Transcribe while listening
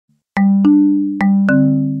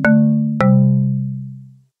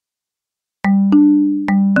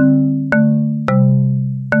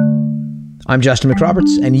I'm Justin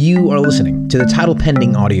McRoberts, and you are listening to the Title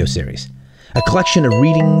Pending audio series, a collection of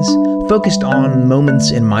readings focused on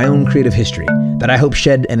moments in my own creative history that I hope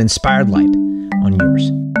shed an inspired light on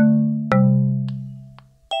yours.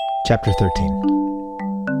 Chapter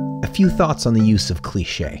 13. A few thoughts on the use of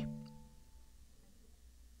cliché.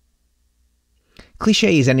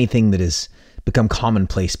 Cliché is anything that has become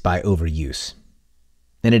commonplace by overuse,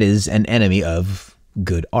 and it is an enemy of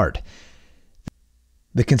good art.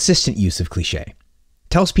 The consistent use of cliché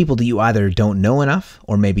tells people that you either don't know enough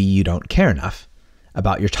or maybe you don't care enough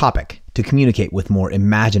about your topic to communicate with more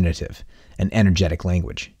imaginative and energetic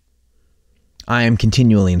language. I am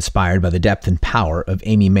continually inspired by the depth and power of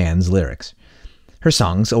Amy Mann's lyrics. Her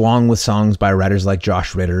songs, along with songs by writers like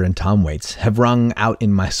Josh Ritter and Tom Waits, have rung out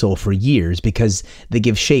in my soul for years because they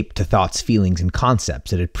give shape to thoughts, feelings, and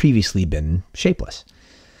concepts that had previously been shapeless.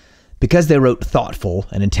 Because they wrote thoughtful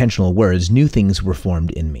and intentional words, new things were formed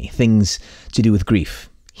in me, things to do with grief,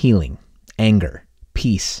 healing, anger,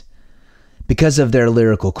 peace. Because of their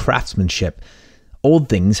lyrical craftsmanship, old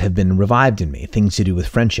things have been revived in me, things to do with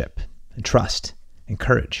friendship, and trust, and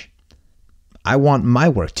courage. I want my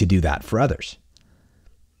work to do that for others.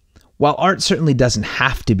 While art certainly doesn't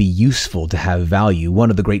have to be useful to have value, one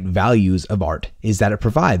of the great values of art is that it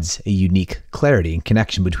provides a unique clarity and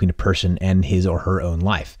connection between a person and his or her own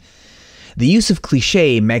life. The use of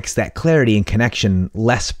cliché makes that clarity and connection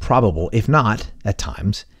less probable, if not, at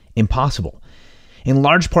times, impossible. In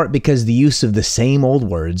large part because the use of the same old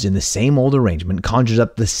words in the same old arrangement conjures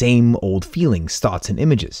up the same old feelings, thoughts, and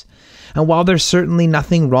images. And while there's certainly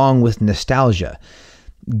nothing wrong with nostalgia,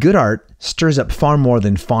 good art stirs up far more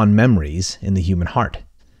than fond memories in the human heart.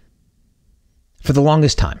 For the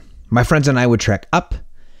longest time, my friends and I would trek up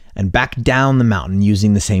and back down the mountain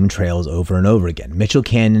using the same trails over and over again, Mitchell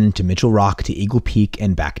Canyon to Mitchell Rock to Eagle Peak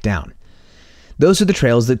and back down. Those are the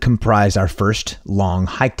trails that comprised our first long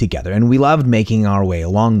hike together, and we loved making our way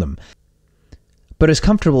along them. But as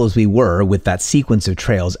comfortable as we were with that sequence of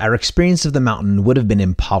trails, our experience of the mountain would have been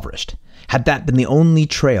impoverished had that been the only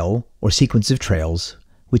trail or sequence of trails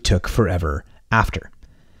we took forever after.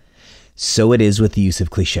 So it is with the use of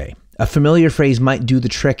cliché. A familiar phrase might do the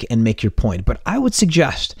trick and make your point, but I would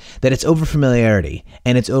suggest that its overfamiliarity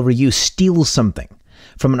and its overuse steals something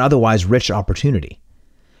from an otherwise rich opportunity.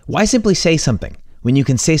 Why simply say something when you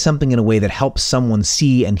can say something in a way that helps someone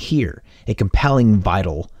see and hear a compelling,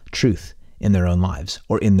 vital truth in their own lives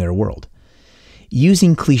or in their world?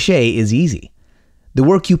 Using cliché is easy. The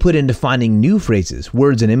work you put into finding new phrases,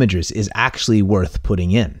 words, and images is actually worth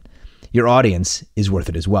putting in. Your audience is worth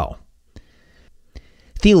it as well.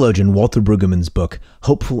 Theologian Walter Brueggemann's book,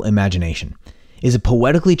 Hopeful Imagination, is a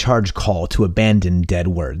poetically charged call to abandon dead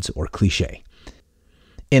words or cliché.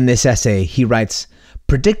 In this essay, he writes,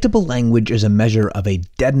 "Predictable language is a measure of a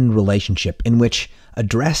deadened relationship in which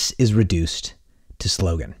address is reduced to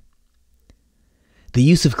slogan." The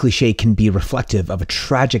use of cliché can be reflective of a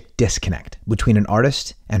tragic disconnect between an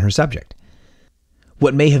artist and her subject.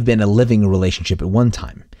 What may have been a living relationship at one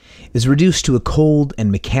time is reduced to a cold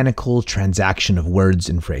and mechanical transaction of words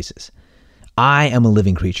and phrases. I am a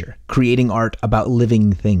living creature, creating art about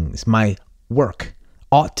living things. My work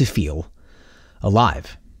ought to feel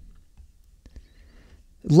alive.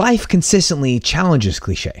 Life consistently challenges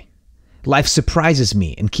cliché. Life surprises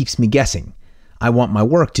me and keeps me guessing. I want my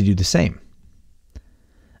work to do the same.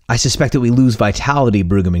 I suspect that we lose vitality,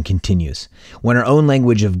 Brueggemann continues, when our own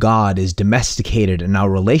language of God is domesticated and our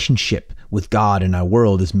relationship with God and our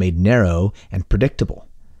world is made narrow and predictable.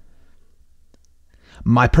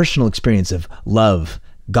 My personal experience of love,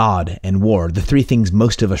 God, and war, the three things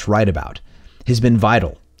most of us write about, has been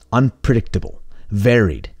vital, unpredictable,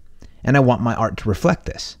 varied, and I want my art to reflect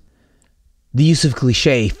this. The use of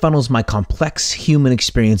cliché funnels my complex human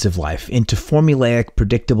experience of life into formulaic,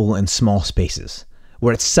 predictable, and small spaces,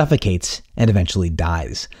 where it suffocates and eventually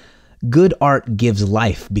dies. Good art gives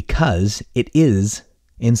life because it is,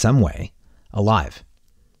 in some way, alive.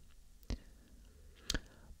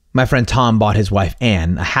 My friend Tom bought his wife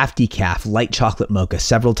Anne a half-decaf light chocolate mocha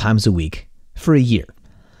several times a week for a year.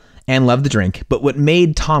 Anne loved the drink, but what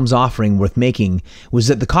made Tom's offering worth making was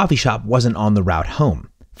that the coffee shop wasn't on the route home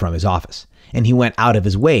from his office, and he went out of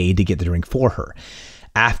his way to get the drink for her.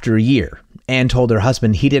 After a year, Anne told her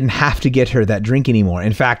husband he didn't have to get her that drink anymore.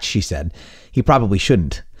 In fact, she said, he probably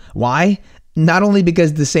shouldn't. Why? Not only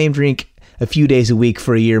because the same drink a few days a week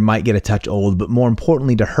for a year might get a touch old, but more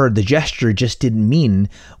importantly to her, the gesture just didn't mean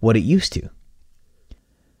what it used to.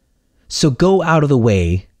 So go out of the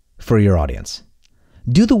way for your audience.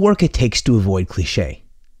 Do the work it takes to avoid cliché.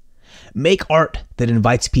 Make art that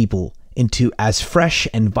invites people into as fresh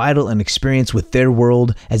and vital an experience with their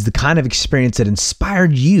world as the kind of experience that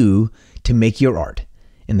inspired you to make your art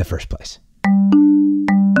in the first place.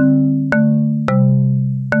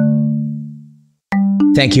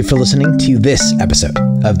 Thank you for listening to this episode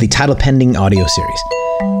of the Title Pending audio series.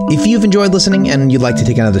 If you've enjoyed listening and you'd like to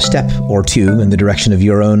take another step or two in the direction of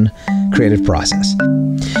your own creative process,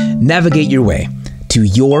 navigate your way to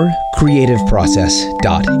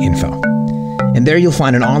yourcreativeprocess.info. And there you'll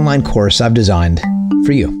find an online course I've designed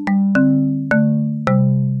for you.